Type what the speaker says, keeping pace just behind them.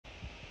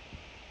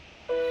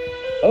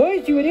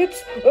Alright, you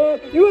idiots.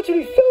 You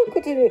actually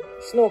failed to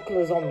snorkel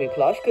a zombie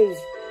plush, because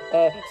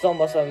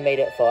Zombos have made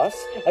it for us.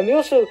 And we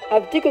also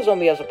have Digger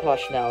Zombie as a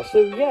plush now, so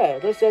yeah,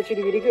 that's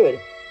actually really good.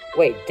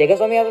 Wait, Digger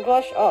Zombie as a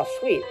plush? Oh,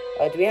 sweet.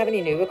 Do we have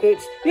any new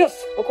recruits?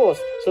 Yes, of course.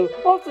 So,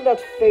 after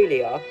that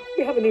failure,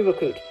 we have a new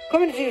recruit.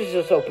 Come and introduce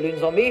yourself, Balloon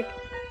Zombie.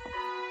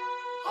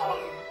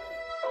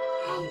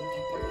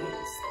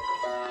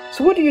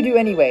 So what do you do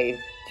anyway?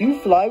 Do you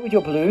fly with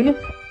your balloon?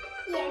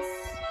 Yes.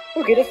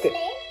 Okay, that's good.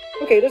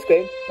 Okay, that's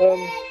great. They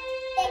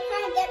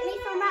can't get me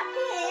from up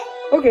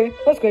here. Okay,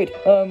 that's great.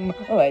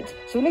 Alright,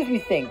 so let me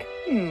think.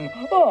 We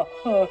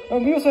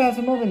also have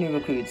some other new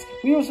recruits.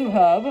 We also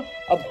have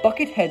a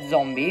Buckethead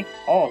Zombie.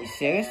 Oh,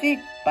 seriously?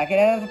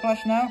 Buckethead has a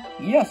plush now?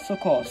 Yes, of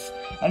course.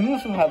 And we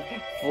also have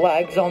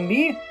Flag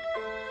Zombie.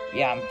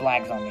 Yeah, I'm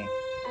Flag Zombie.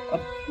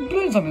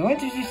 Balloon Zombie, why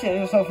did you set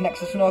yourself next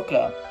to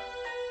Snorkeler?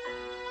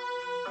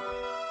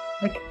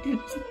 Like,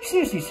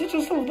 seriously, sit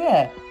yourself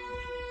there.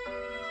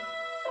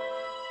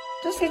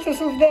 Just sit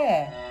yourself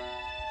there.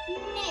 No.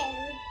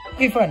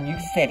 Okay, fine, you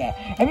can stay there.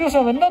 And we also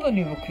have another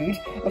new recruit.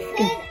 I can't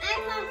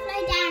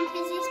fly down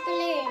because it's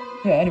balloon.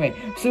 Yeah, anyway,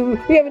 so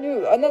we have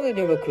another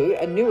new recruit,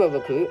 a newer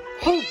recruit.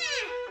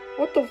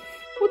 What the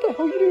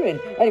hell are you doing?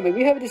 Anyway,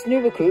 we have this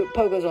new recruit,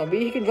 Pogo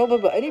Zombie. He can jump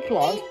over any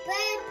plant. They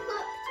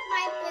popped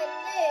my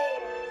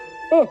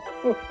balloon.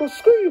 Oh,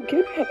 screw you,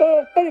 kid.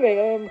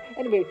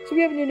 Anyway, so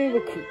we have a new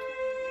recruit.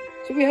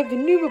 So we have the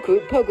new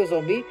recruit, Pogo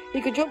Zombie.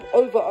 He can jump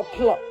over a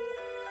plant.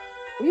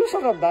 Will you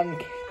shut up, Dan,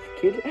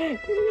 kid? No, I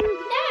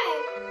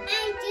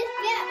just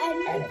get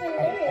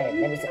a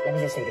new balloon. Let me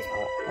just say this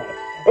part.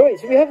 Alright,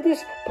 so we have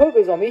this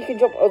Pogo Zombie. He can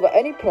jump over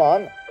any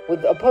plant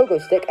with a pogo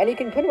stick, and he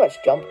can pretty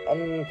much jump,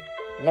 and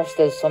unless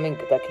there's something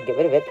that can get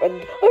rid of it, but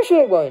I'm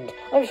sure it won't.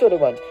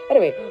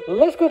 Anyway,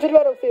 let's go to the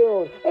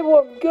battlefield.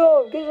 Everyone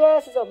go! Get your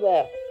asses up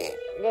there.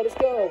 Let us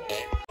go.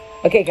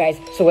 Okay, guys,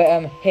 so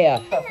we're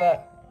here.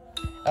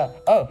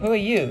 Who are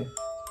you?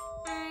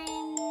 I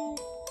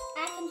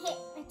can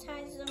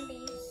hypnotize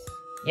zombies.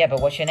 Yeah, but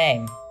what's your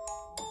name?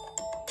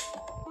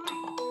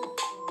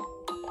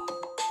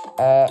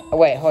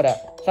 Wait, hold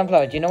up.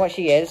 Sunflower, do you know what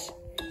she is?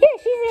 Yeah,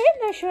 she's a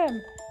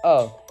hypnoshroom.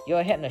 Oh, you're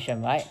a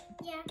hypnoshroom, right?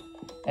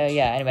 Yeah.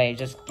 Yeah, anyway,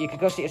 you could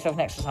go sit yourself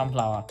next to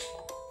Sunflower.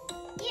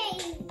 Yay.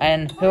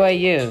 And who are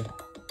you?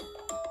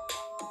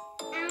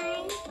 I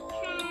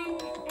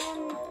can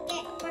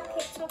get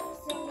buckets off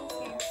zombies'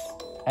 heads.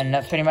 And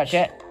that's pretty much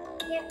it?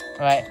 Yep.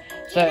 Right,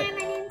 so,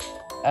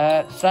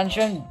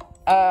 Sunshine,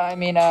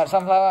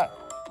 Sunflower?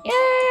 Yeah,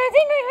 I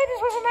think I heard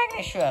this was a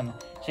magnet shroom.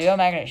 So you're a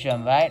magnet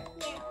shroom, right?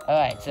 Yeah.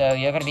 Alright, so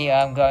you're gonna be,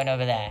 going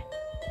over there.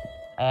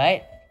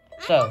 Alright?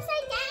 So, I'm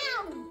upside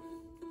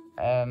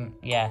down.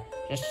 yeah,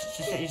 just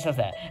sit yourself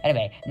there.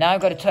 Anyway, now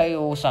I've got to tell you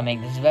all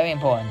something. This is very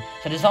important.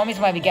 So the zombies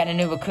might be getting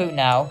a new recruit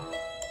now.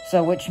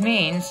 So, which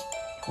means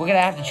we're gonna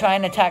have to try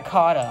and attack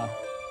harder.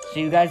 So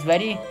you guys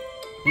ready?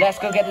 Let's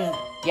go get the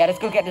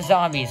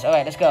zombies.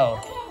 Alright, let's go.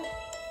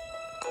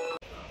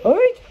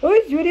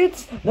 Alright, you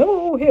idiots. No, we're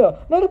all here.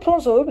 No, the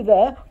plants are over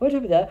there. Right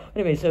over there.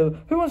 Anyway, so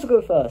who wants to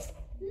go first?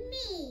 Me.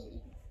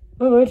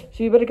 Alright,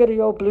 so you better get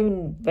your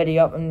balloon ready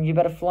up and you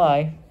better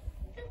fly.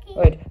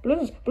 Okay.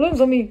 Alright,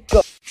 balloons on me,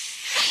 go.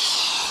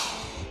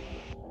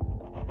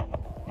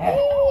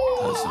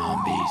 The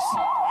zombies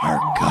are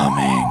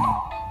coming.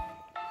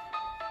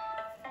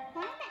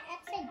 Why am I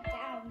upside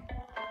down?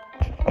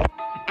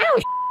 Oh,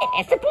 shit,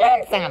 it's the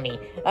balloon zombie.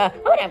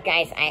 Hold up,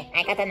 guys.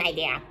 I got an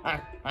idea. What?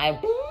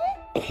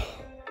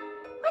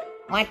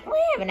 Why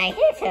haven't I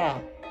hit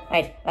her?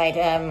 Right, make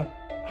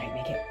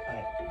it,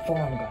 fall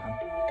on the ground.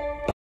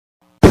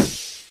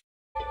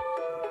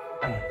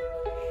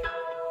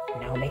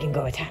 Now make him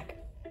go attack.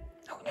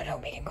 No,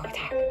 make him go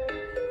attack.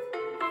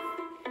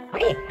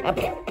 Okay,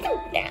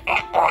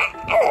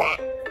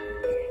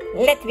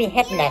 let me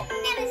hypnotize.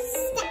 Never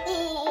stop me.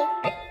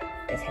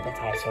 It's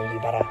hypnotized, so you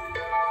better.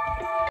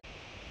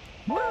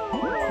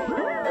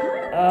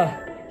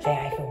 Say I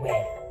feel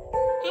weird.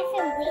 I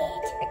feel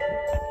weird.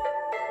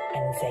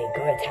 And say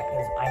go attack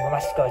the. I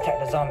must go attack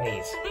the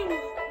zombies.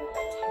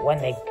 When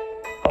they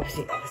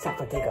obviously except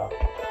for Digger.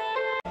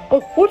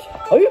 Oh, what?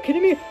 Are you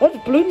kidding me? That's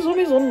balloon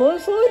zombies on my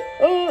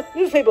side?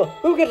 Newspaper,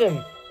 go get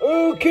him.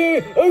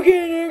 Okay, I'm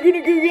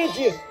gonna go get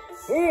you.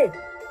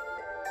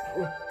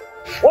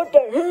 What the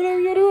hell are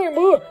you doing,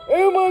 boy?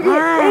 Oh my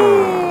god!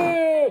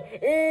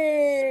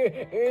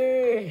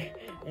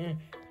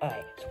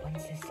 Alright, so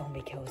once this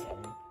zombie kills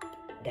him,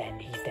 then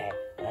he's dead,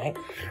 alright?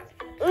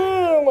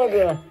 Oh my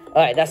god!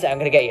 Alright, that's it, I'm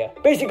gonna get you.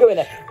 Basically, go in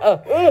there.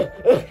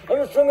 I'm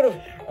not strong enough.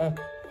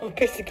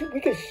 Basically,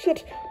 we can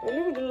shit.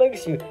 Nobody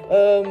likes you.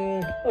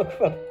 Oh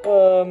crap.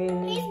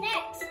 Who's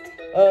next?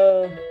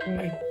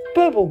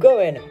 Purple, go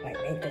in. Right,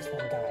 make this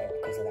one die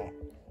because of that.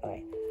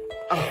 Alright.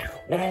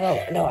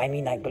 No, I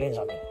mean like balloon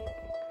zombie.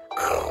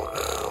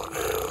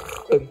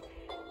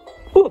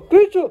 Oh,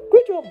 great job,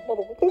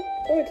 motherfucker.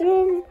 Alright,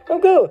 I'll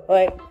go.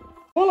 Alright.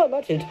 While I'm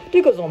at it,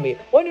 Digger Zombie,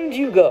 why don't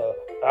you go?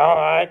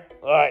 Alright.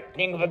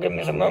 Think of a give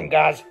me some room,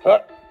 guys.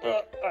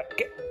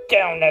 Get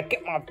down there,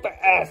 get my fat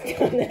ass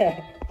down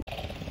there.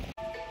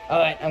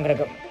 Alright, I'm gonna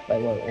go.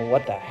 Wait,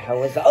 what the hell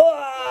was that?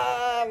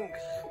 Oh!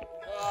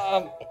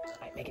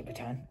 Alright, make it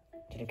return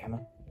to the camera.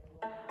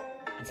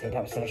 And say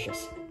that was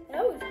delicious.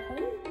 That was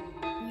yummy.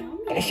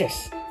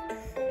 Delicious!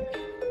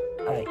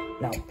 Alright,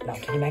 no, do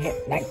the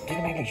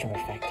magnetism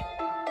effect.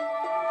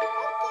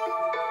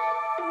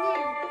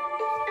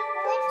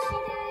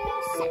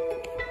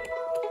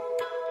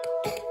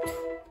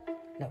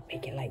 No,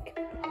 make it like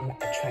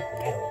attract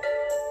metal.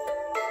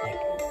 Like,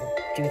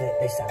 do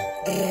this sound.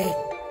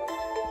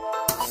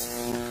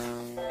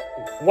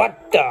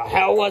 What the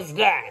hell was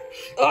that?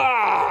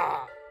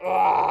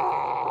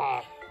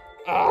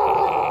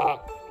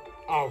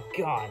 Oh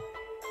god.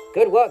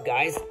 Good work,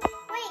 guys. Wait,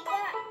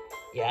 but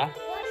Yeah?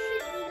 what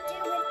should we do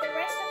with the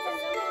rest of the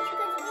zombies?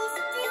 Because we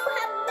still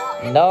have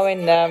more.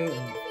 Knowing them,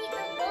 Defeat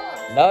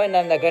them all.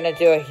 they're gonna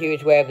do a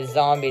huge wave of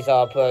zombies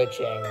are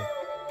approaching.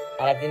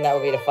 And I think that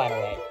will be the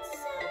final wave.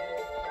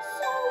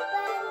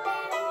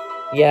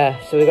 Yeah,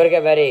 so we gotta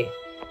get ready.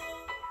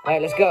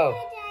 Alright, let's go.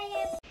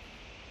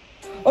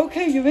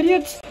 Okay, you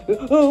idiots!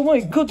 Oh my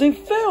god, they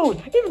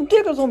failed! Even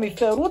Digger's on me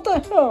failed, what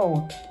the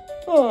hell?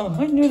 Oh,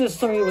 I knew this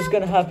something was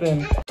gonna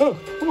happen. Oh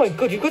my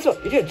god, you guys are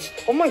idiots!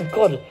 Oh my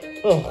god!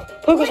 Oh,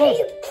 Pogo's on. What are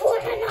you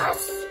putting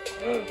us?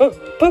 Oh,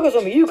 Pogo's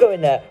on me, you go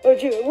in there. Oh,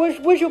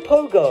 where's your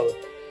Pogo?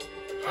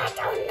 I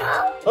don't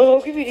know. Oh,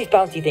 I'll give you these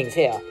bouncy things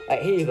here.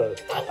 Alright, here you go.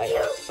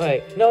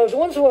 Alright, now the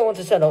ones who I want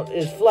to send out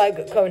is Flag,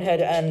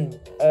 Conehead, and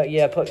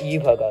you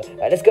Pogo.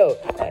 Alright, let's go.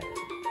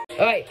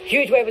 Alright,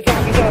 huge wave of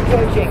zombies are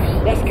approaching.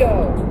 Let's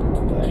go.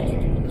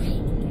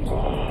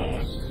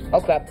 Oh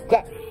crap.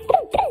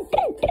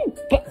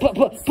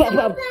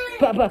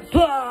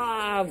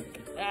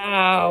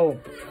 Ow.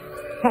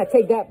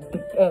 Take that,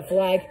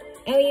 Flag.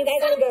 Oh, you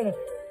guys are gonna.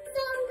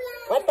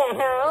 What the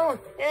hell?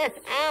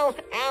 Ow,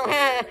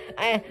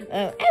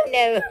 oh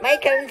no, my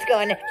cone's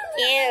gone.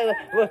 Ew.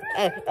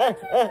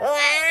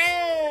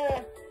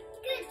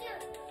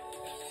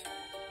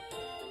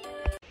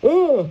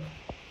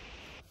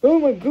 Oh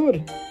my god.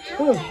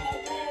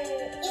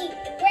 Eat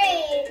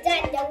brains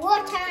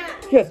underwater.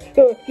 Yes,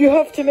 you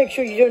have to make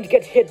sure you don't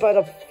get hit by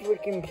the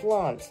freaking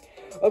plants.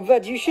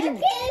 But you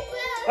shouldn't.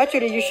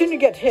 Actually, you shouldn't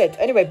get hit.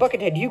 Anyway,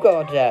 Buckethead, you go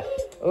out there.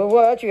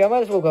 Well, actually, I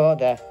might as well go out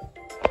there.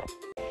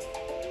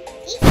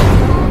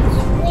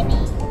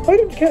 I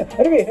don't care.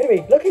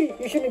 Anyway, luckily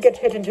you shouldn't get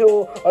hit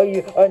until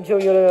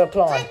you're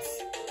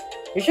plants.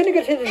 You shouldn't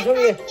get hit until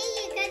you.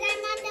 Because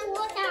I'm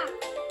underwater.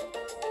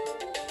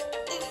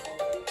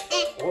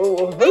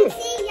 Oh, I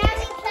see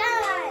yummy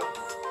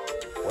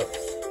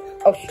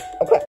plants.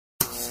 oh crap!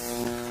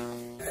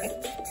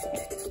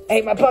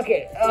 Hey, my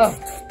bucket!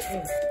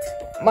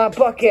 My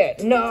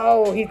bucket!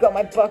 No, he's got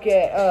my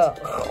bucket!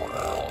 Okay.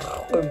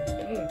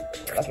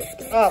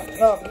 Now,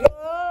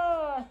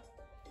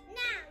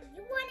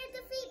 you want to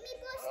defeat me,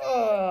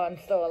 Plushies? I'm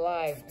still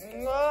alive.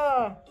 You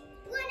want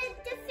to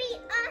defeat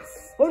us?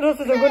 What else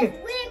is I'm going to?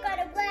 We're going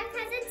to work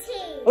as a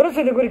team. What else is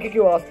I'm going to kick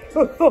your ass?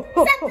 I'm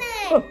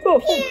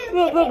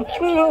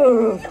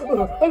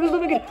just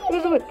looking at it.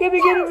 Give me.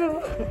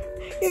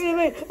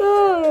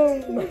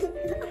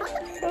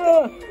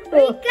 We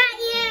got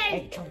you.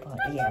 Hey, jump on,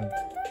 EM.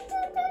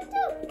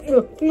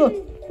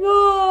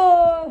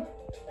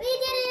 We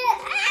did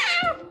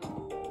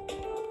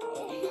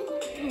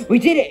it. We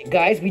did it,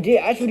 guys. We did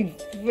actually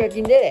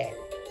freaking did it. I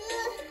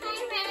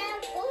ran out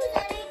of balls and I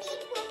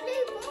need more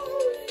blue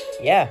balls.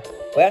 Yeah,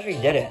 we actually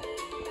did it.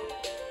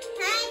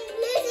 I'm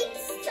losing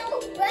so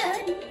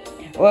bad.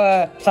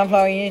 Well,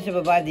 Sunflower, you need to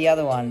revive the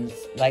other ones,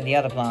 like the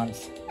other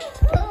plants.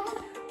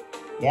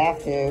 You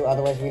have to,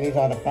 otherwise we lose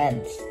our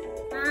defense.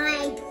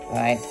 Fine.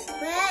 Alright.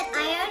 But I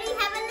only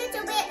have a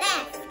little bit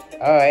left.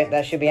 Alright,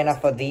 that should be enough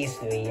for these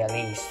three at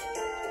least.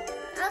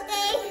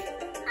 Okay.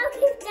 I'll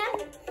give them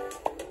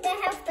their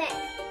health back.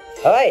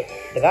 Alright,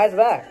 the guys are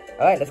back.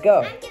 Alright, let's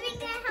go. I'm giving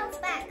their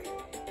health back.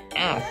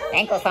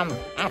 Thank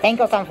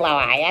you,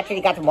 Sunflower. I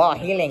actually got more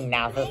healing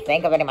now, so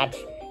thank you very much.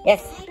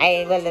 Yes,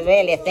 I will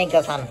really thank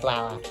you,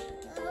 Sunflower.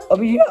 I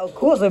mean, yeah, of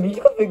course, you can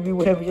thank me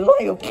whenever you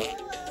like.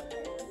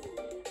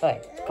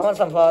 Alright, come on,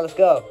 Sunflower, let's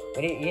go.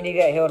 You need to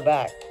get healed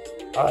back.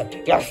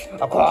 Alright, yes,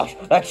 of course,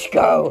 let's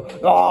go.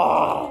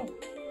 Oh!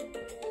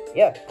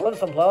 Yeah, come on,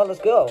 Sunflower,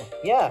 let's go.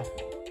 Yeah.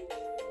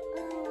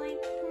 Oh, I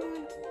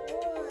can't.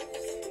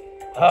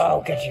 Oh,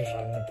 I'll get you,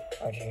 Sunflower.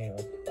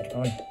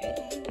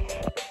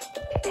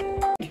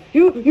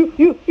 You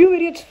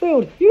idiots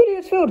failed.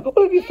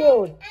 All of you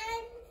failed. I'm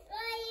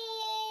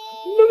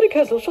flying. Nobody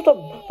cares. Shut up.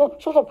 Oh,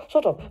 shut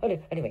up.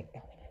 Anyway,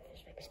 now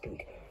let's make a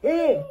speak.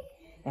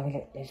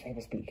 Let's make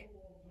a speak.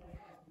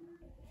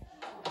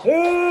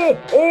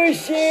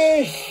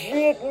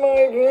 Shit,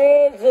 my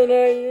pants, and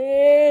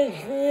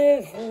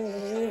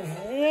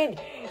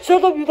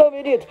Shut up, you dumb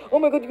idiot. Oh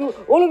my god,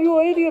 all of you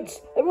are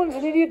idiots. Everyone's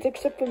an idiot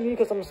except for me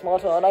because I'm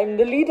smarter and I'm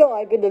the leader.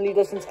 I've been the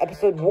leader since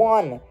episode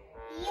 1. You're an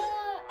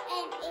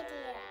idiot.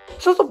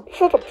 Shut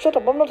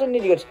up. I'm not an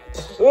idiot.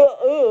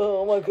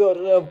 Oh my god.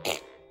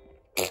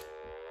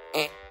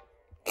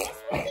 That's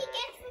what he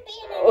gets for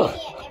being an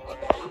idiot, everyone.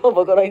 Oh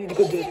my god, I need to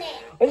go do it.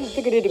 I need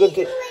to go do it. You have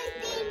been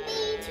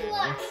mean to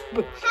us.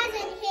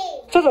 Hasn't he?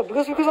 Shut up,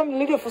 because I'm the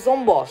leader for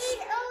Zombos. He's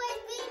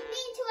always been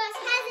mean to us,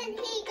 hasn't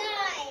he,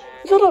 guys?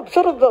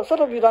 Shut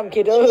up, you damn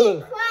kid. Be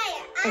quiet.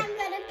 I'm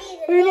gonna be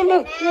the leader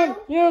now.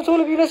 Yeah, it's all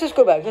of you. Let's just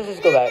go back. Blah, blah,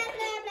 blah, blah.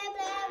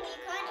 We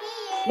can't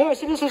hear you. No,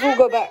 so let's just all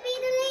go back. I'm gonna be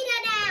the leader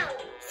now.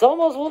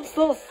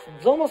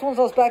 Zomos wants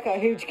us back at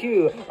HQ.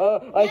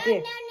 I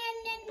think.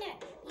 No.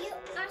 You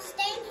are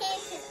staying here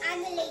because I'm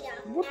the leader.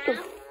 What now. the?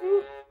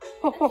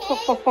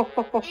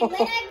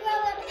 Okay? And when I grow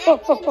up,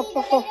 I'm gonna be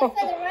the leader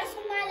for the rest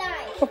of my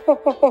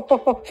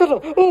life. Shut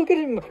up! Oh, get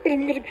him,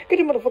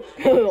 motherfucker!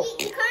 You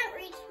can't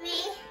reach me.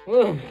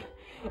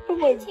 Oh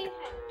my! Too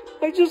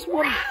high. I just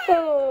want.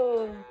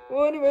 Oh.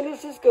 Well, anyway,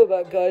 let's just go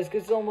back, guys,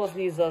 because Zombos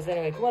needs us.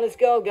 Anyway, come on, let's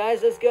go,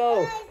 guys. Let's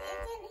go. Guys, isn't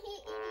he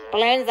idiot?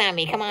 Balloon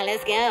zombie, come on,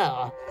 let's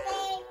go.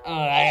 Say,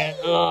 Alright.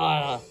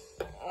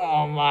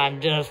 Oh man,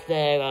 just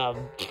there.